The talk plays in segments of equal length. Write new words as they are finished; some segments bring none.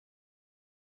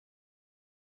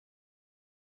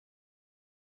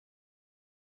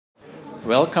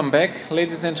Welcome back,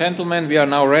 ladies and gentlemen. We are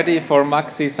now ready for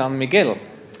Maxi San Miguel.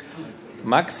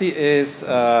 Maxi is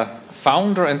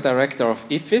founder and director of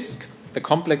IFISC, the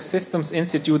Complex Systems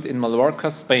Institute in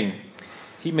Mallorca, Spain.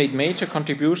 He made major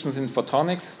contributions in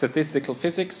photonics, statistical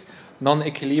physics,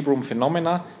 non-equilibrium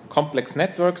phenomena, complex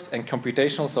networks, and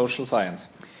computational social science.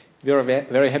 We are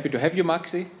very happy to have you,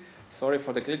 Maxi. Sorry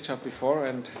for the glitch up before,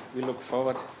 and we look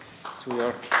forward to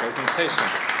your presentation.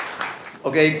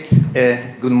 Okay,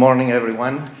 good morning,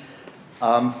 everyone.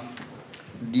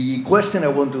 The question I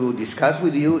want to discuss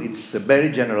with you, it's a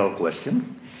very general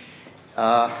question,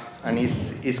 and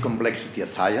is complexity a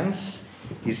science?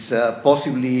 Is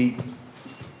possibly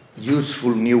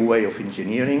useful new way of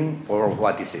engineering, or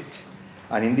what is it?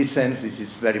 And in this sense, this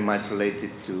is very much related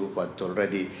to what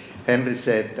already Henry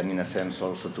said, and in a sense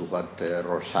also to what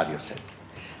Rosario said.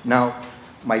 Now,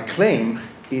 my claim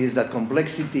is that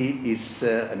complexity is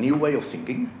a new way of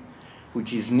thinking,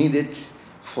 which is needed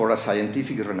for a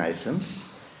scientific renaissance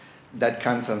that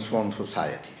can transform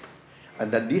society. And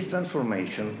that this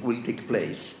transformation will take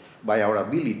place by our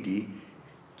ability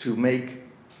to make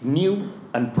new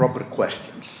and proper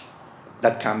questions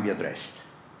that can be addressed.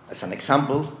 As an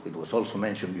example, it was also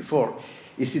mentioned before,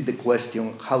 is it the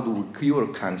question, how do we cure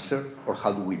cancer or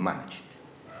how do we manage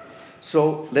it?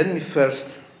 So let me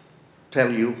first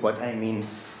tell you what I mean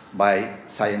by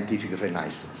scientific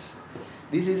renaissance.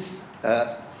 This is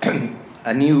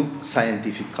a new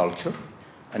scientific culture,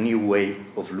 a new way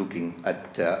of looking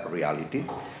at reality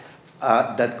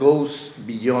that goes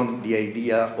beyond the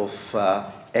idea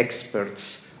of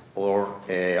experts or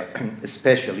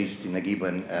specialists in a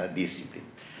given discipline.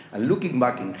 And looking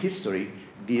back in history,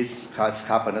 this has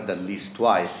happened at least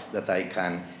twice that I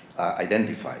can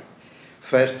identify.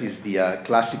 First is the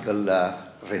classical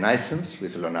Renaissance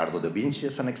with Leonardo da Vinci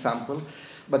as an example,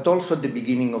 but also at the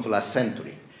beginning of last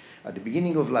century. At the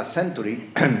beginning of last century,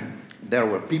 there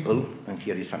were people, and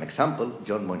here is an example,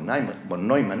 John von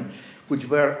Neumann, which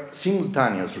were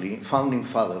simultaneously founding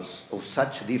fathers of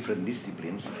such different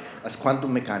disciplines as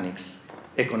quantum mechanics,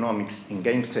 economics in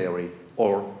game theory,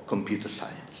 or computer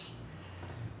science.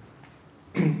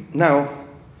 Now,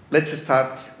 let's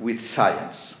start with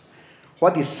science.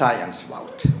 What is science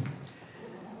about?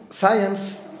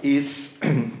 Science is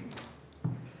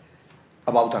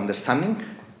about understanding,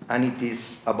 and it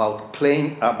is about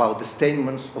the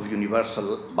statements of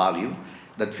universal value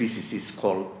that physicists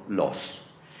call laws.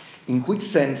 In which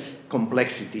sense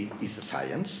complexity is a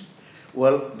science?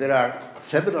 Well, there are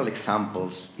several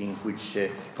examples in which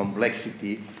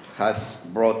complexity has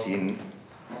brought in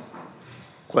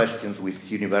questions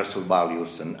with universal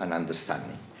values and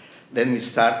understanding. Let me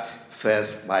start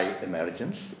first by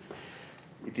emergence.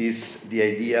 It is the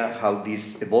idea how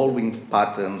these evolving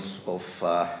patterns of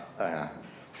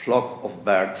flock of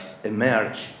birds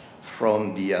emerge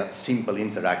from the simple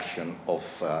interaction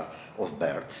of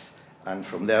birds. And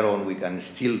from there on, we can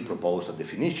still propose a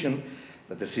definition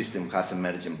that the system has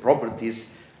emergent properties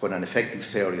when an effective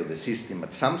theory of the system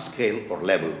at some scale or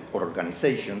level or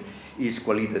organization is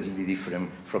qualitatively different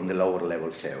from the lower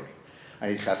level theory. And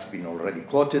it has been already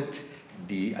quoted,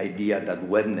 the idea that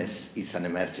wetness is an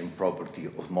emergent property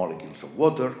of molecules of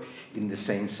water, in the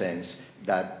same sense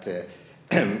that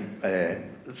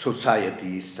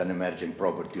society is an emergent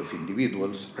property of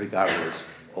individuals, regardless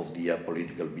of the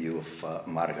political view of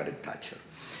Margaret Thatcher.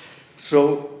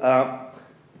 So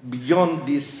beyond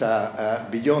this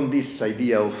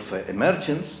idea of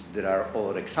emergence, there are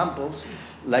other examples,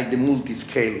 like the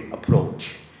multi-scale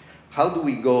approach. How do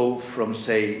we go from,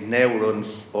 say,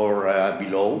 neurons or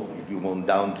below, if you want,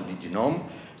 down to the genome,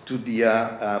 to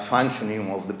the functioning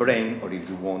of the brain, or if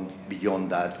you want, beyond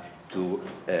that,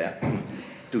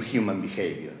 to human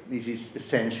behavior? This is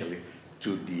essentially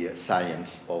to the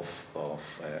science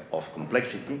of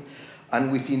complexity.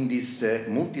 And within these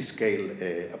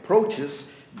multi-scale approaches,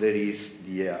 there is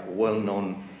the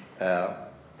well-known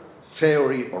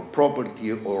theory or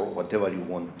property, or whatever you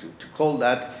want to call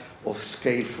that, of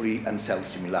scale-free and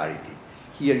self-similarity.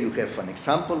 Here you have an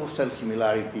example of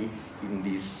self-similarity in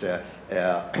this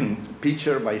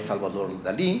picture by Salvador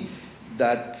Dalí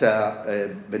that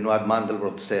Benoit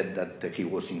Mandelbrot said that he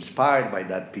was inspired by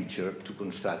that picture to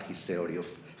construct his theory of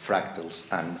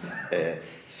fractals and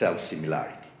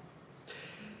self-similarity.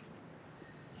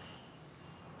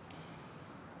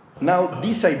 Now,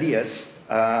 these ideas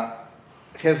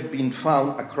have been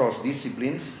found across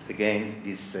disciplines. Again,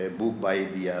 this book by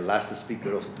the last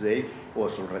speaker of today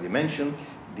was already mentioned.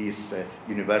 These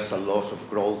universal laws of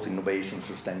growth, innovation,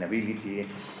 sustainability,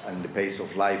 and the pace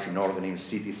of life in organisms,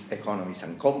 cities, economies,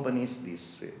 and companies,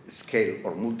 these scale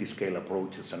or multi-scale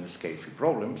approaches and scale-free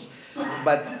problems.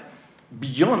 But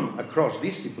beyond across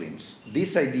disciplines,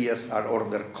 these ideas are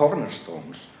other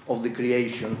cornerstones of the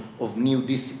creation of new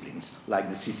disciplines, like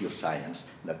the City of Science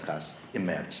that has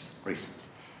emerged recently.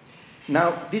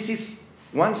 Now, this is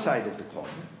one side of the coin.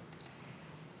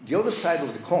 The other side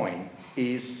of the coin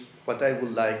is what I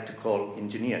would like to call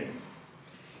engineering.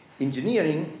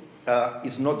 Engineering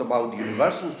is not about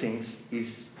universal things,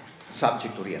 it's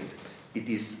subject-oriented. It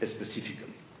is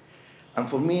specifically. And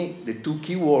for me, the two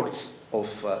key words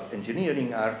of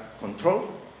engineering are control,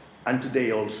 and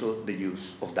today also the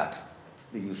use of data,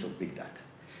 the use of big data.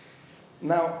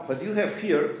 Now, what you have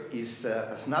here is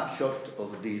a snapshot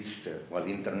of this,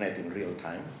 internet in real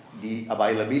time, the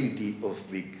availability of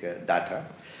big data.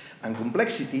 And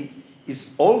complexity is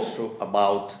also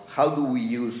about how do we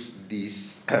use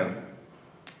this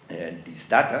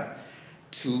data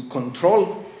to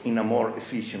control in a more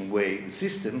efficient way the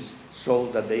systems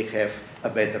so that they have a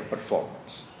better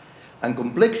performance. And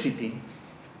complexity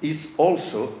is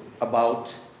also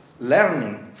about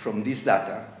learning from this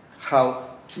data how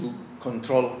to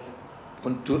control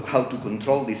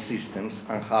these systems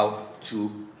and how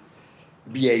to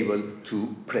be able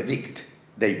to predict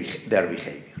their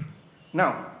behavior.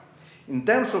 Now, in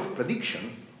terms of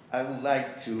prediction, in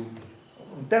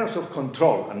terms of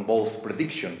control and both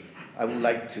prediction, I would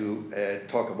like to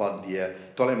talk about the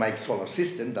Ptolemaic solar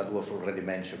system that was already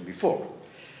mentioned before.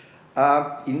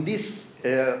 In this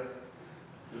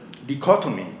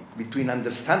dichotomy between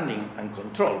understanding and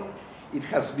control, it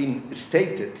has been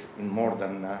stated in more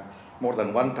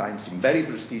than one time in very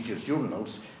prestigious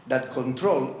journals that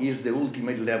control is the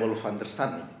ultimate level of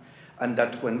understanding, and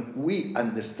that when we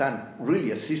understand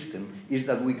really a system is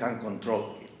that we can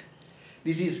control it.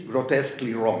 This is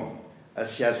grotesquely wrong.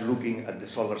 As just looking at the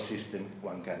solar system,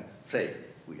 one can say,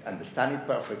 we understand it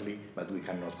perfectly, but we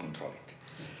cannot control it.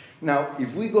 Now,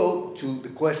 if we go to the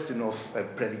question of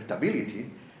predictability,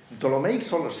 the Ptolemaic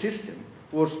solar system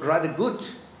was rather good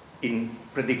in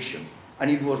prediction,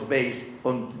 and it was based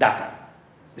on data.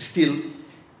 Still,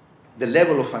 the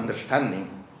level of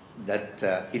understanding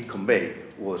that it conveyed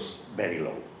was very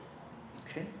low.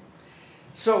 Okay?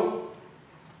 So,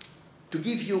 to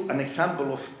give you an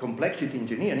example of complexity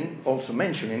engineering, also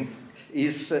mentioning,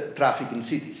 is traffic in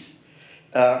cities.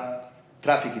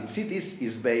 Traffic in cities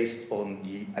is based on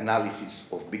the analysis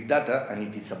of big data, and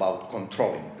it is about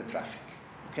controlling the traffic.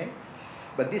 Okay?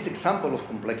 But this example of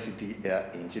complexity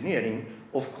engineering,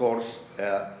 of course,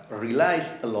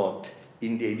 relies a lot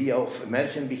in the idea of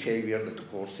emergent behavior that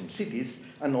occurs in cities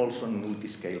and also in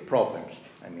multi-scale problems.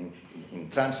 I mean, in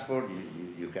transport,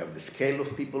 you have the scale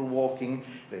of people walking,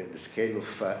 the scale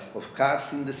of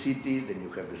cars in the city, then you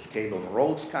have the scale of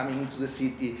roads coming into the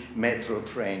city, metro,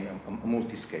 train, a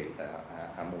multi-scale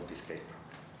problem.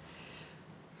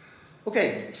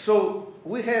 Okay, so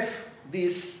we have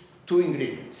these two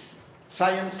ingredients,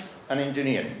 science and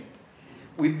engineering,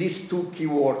 with these two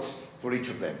keywords for each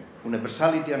of them,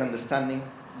 universality and understanding,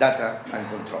 data and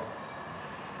control.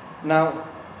 Now,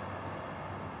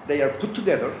 they are put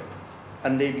together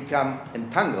and they become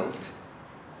entangled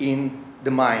in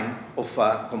the mind of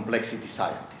a complexity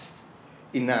scientist,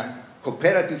 in a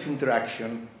cooperative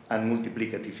interaction and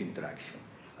multiplicative interaction.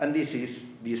 And this is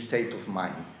the state of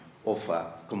mind of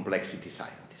a complexity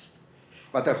scientist.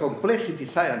 But a complexity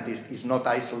scientist is not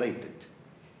isolated.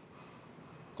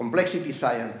 Complexity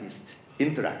scientists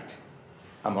interact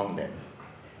among them.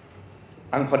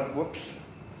 And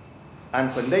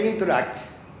when they interact,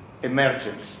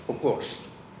 emergence occurs.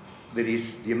 There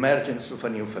is the emergence of a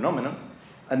new phenomenon,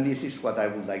 and this is what I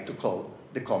would like to call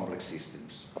the complex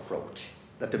systems approach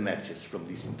that emerges from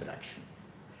this interaction.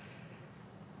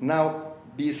 Now,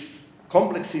 this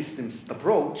complex systems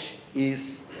approach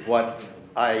is what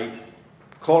I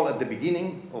call at the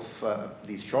beginning of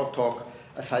this short talk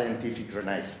a scientific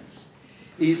renaissance.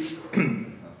 It's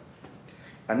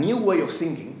a new way of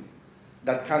thinking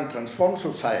that can transform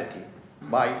society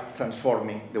by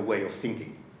transforming the way of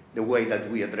thinking, the way that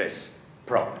we address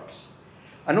problems.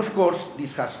 And of course,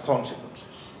 this has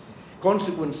consequences.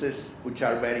 Consequences which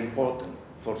are very important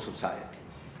for society.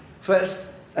 First,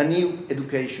 a new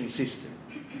education system.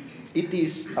 It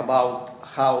is about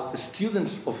how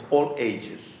students of all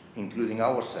ages, including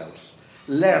ourselves,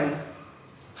 learn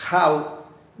how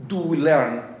do we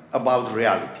learn about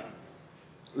reality.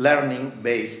 Learning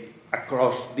based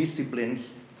across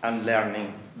disciplines and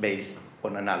learning based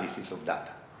on analysis of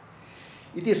data.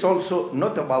 It is also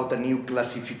not about a new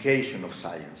classification of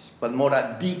science, but more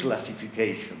a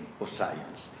declassification of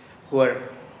science, where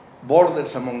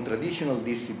borders among traditional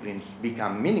disciplines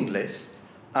become meaningless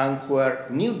and where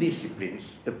new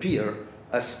disciplines appear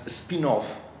as a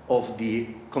spin-off of the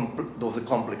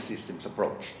complex systems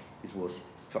approach. This was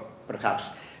perhaps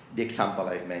the example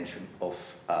I mentioned of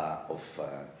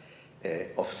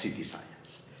city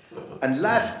science. And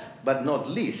last but not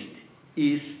least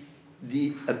is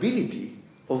the ability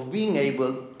of being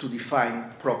able to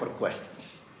define proper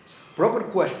questions. Proper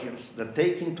questions that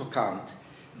take into account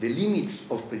the limits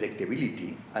of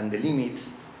predictability and the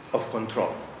limits of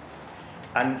control.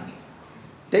 And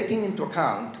taking into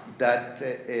account that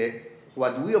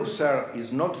what we observe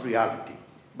is not reality,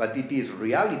 but it is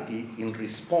reality in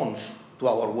response to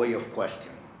our way of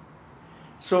questioning.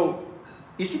 So,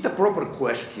 is it a proper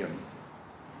question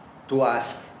to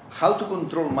ask how to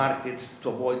control markets to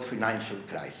avoid financial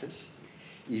crisis?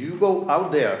 If you go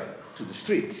out there to the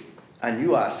street and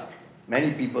you ask,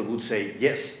 many people would say,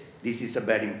 yes, this is a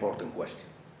very important question.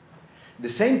 The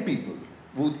same people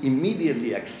would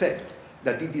immediately accept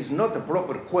that it is not a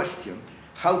proper question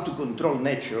how to control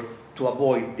nature to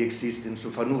avoid the existence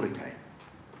of an hurricane.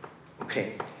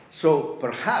 Okay, so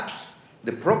perhaps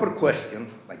the proper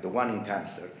question, like the one in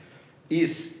cancer,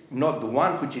 is not the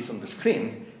one which is on the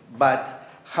screen, but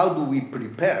how do we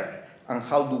prepare and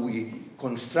how do we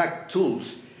construct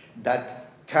tools that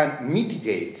can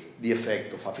mitigate the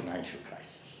effect of a financial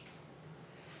crisis.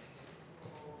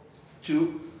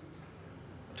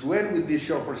 To end with this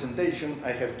short presentation,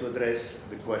 I have to address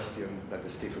the question that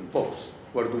Stephen posed.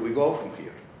 Where do we go from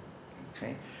here?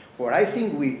 Okay. Where I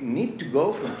think we need to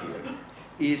go from here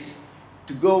is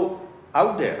to go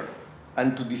out there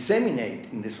and to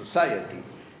disseminate in the society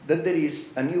that there is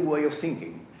a new way of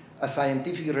thinking, a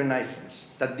scientific renaissance,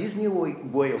 that this new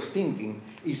way of thinking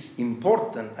is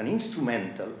important and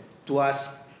instrumental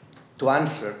to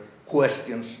answer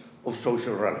questions of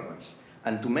social relevance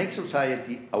and to make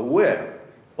society aware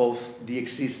of the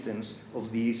existence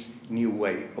of this new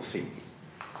way of thinking.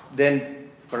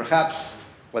 Then perhaps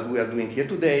what we are doing here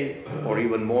today, or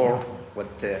even more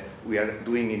what we are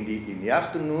doing in the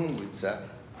afternoon with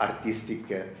artistic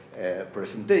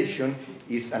presentation,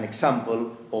 is an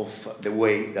example of the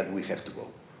way that we have to go.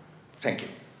 Thank you.